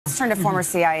turn to former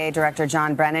CIA Director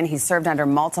John Brennan. He's served under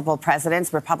multiple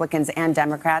presidents, Republicans and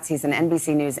Democrats. He's an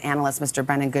NBC News analyst. Mr.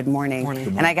 Brennan, good morning. Good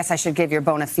morning. And I guess I should give your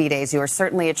bona fides. You are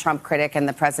certainly a Trump critic, and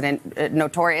the president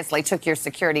notoriously took your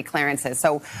security clearances.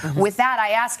 So with that,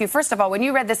 I ask you, first of all, when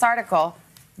you read this article,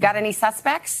 got any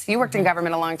suspects? You worked in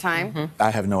government a long time.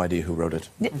 I have no idea who wrote it.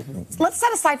 Let's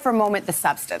set aside for a moment the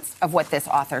substance of what this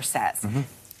author says.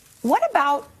 What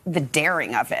about the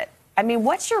daring of it? I mean,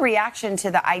 what's your reaction to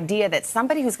the idea that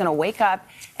somebody who's going to wake up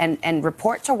and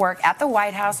report to work at the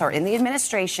White House or in the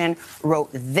administration wrote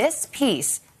this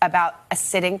piece about a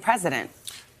sitting president?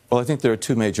 Well, I think there are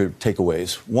two major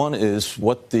takeaways. One is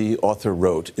what the author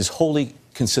wrote is wholly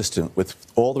consistent with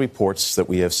all the reports that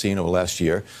we have seen over the last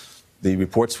year, the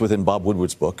reports within Bob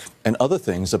Woodward's book, and other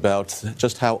things about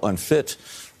just how unfit,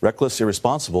 reckless,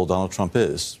 irresponsible Donald Trump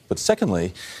is. But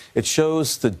secondly, it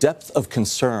shows the depth of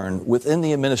concern within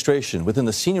the administration, within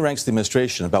the senior ranks of the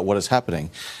administration about what is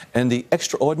happening, and the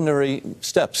extraordinary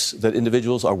steps that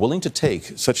individuals are willing to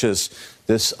take, such as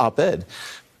this op-ed,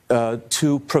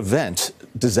 to prevent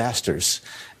disasters.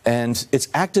 And it's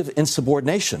active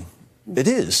insubordination. It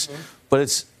is. But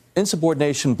it's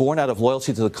insubordination born out of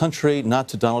loyalty to the country, not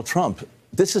to Donald Trump.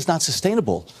 This is not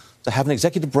sustainable, to have an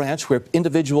executive branch where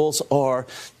individuals are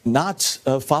not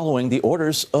following the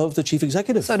orders of the chief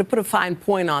executive. So to put a fine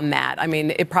point on that, I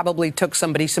mean, it probably took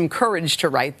somebody some courage to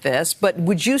write this, but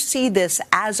would you see this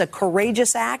as a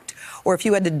courageous act? Or if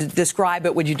you had to describe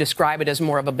it, would you describe it as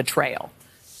more of a betrayal?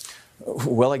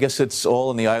 Well, I guess it's all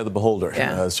in the eye of the beholder.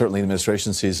 Yeah. Certainly the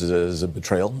administration sees it as a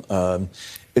betrayal.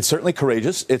 It's certainly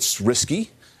courageous. It's risky.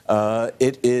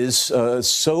 It is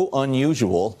so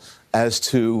unusual as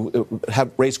to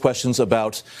raise questions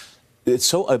about, it's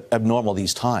so abnormal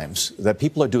these times that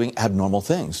people are doing abnormal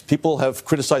things. People have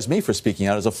criticized me for speaking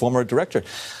out as a former director,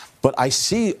 but I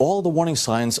see all the warning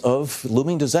signs of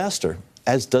looming disaster,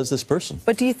 as does this person.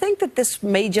 But do you think that this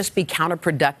may just be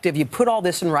counterproductive? You put all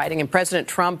this in writing, and President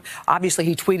Trump, obviously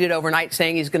he tweeted overnight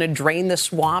saying he's going to drain the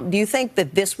swamp. Do you think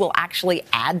that this will actually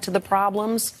add to the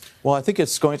problems? Well, I think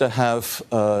it's going to have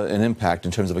an impact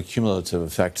in terms of a cumulative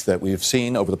effect that we've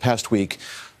seen over the past week.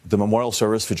 The memorial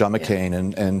service for John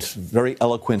McCain and very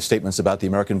eloquent statements about the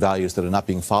American values that are not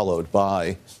being followed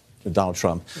by Donald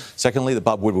Trump. Secondly, the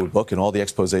Bob Woodward book and all the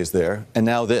exposés there. And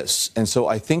now this. And so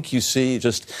I think you see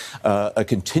just a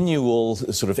continual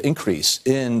sort of increase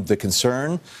in the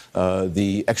concern,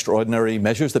 the extraordinary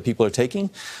measures that people are taking.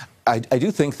 I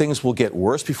do think things will get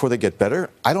worse before they get better.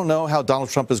 I don't know how Donald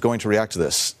Trump is going to react to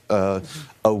this.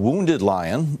 A wounded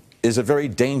lion is a very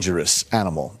dangerous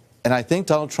animal. And I think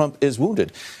Donald Trump is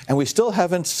wounded. And we still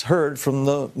haven't heard from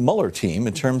the Mueller team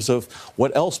in terms of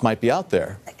what else might be out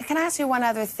there. Can I ask you one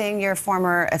other thing? You're a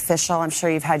former official. I'm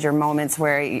sure you've had your moments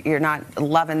where you're not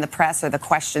loving the press or the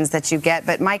questions that you get.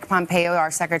 But Mike Pompeo, our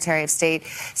Secretary of State,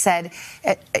 said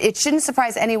it shouldn't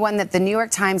surprise anyone that the New York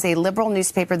Times, a liberal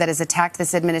newspaper that has attacked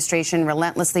this administration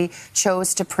relentlessly,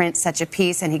 chose to print such a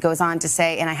piece. And he goes on to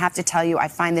say, and I have to tell you, I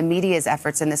find the media's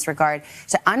efforts in this regard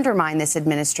to undermine this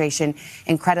administration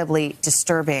incredibly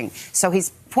disturbing. So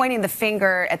he's pointing the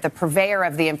finger at the purveyor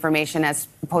of the information as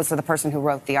opposed to the person who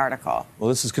wrote the article. Well,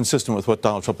 this is consistent with what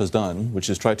Donald Trump has done, which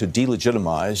is try to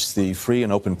delegitimize the free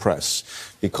and open press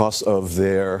because of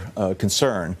their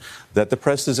concern that the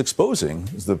press is exposing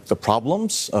the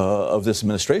problems of this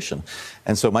administration.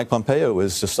 And so Mike Pompeo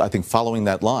is just, I think, following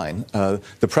that line.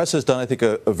 The press has done, I think,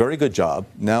 a very good job.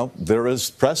 Now, there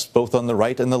is press both on the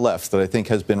right and the left that I think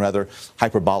has been rather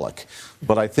hyperbolic.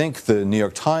 But I think the New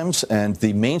York Times and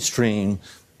the mainstream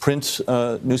print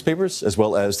newspapers, as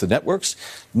well as the networks,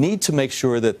 need to make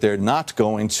sure that they're not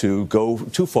going to go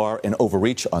too far and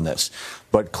overreach on this.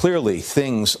 But clearly,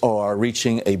 things are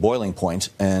reaching a boiling point,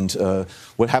 and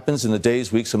what happens in the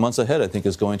days, weeks, and months ahead, I think,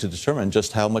 is going to determine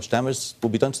just how much damage will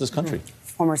be done to this country.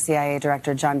 Former CIA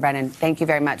Director John Brennan, thank you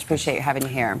very much. Appreciate having you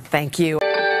here. Thank you.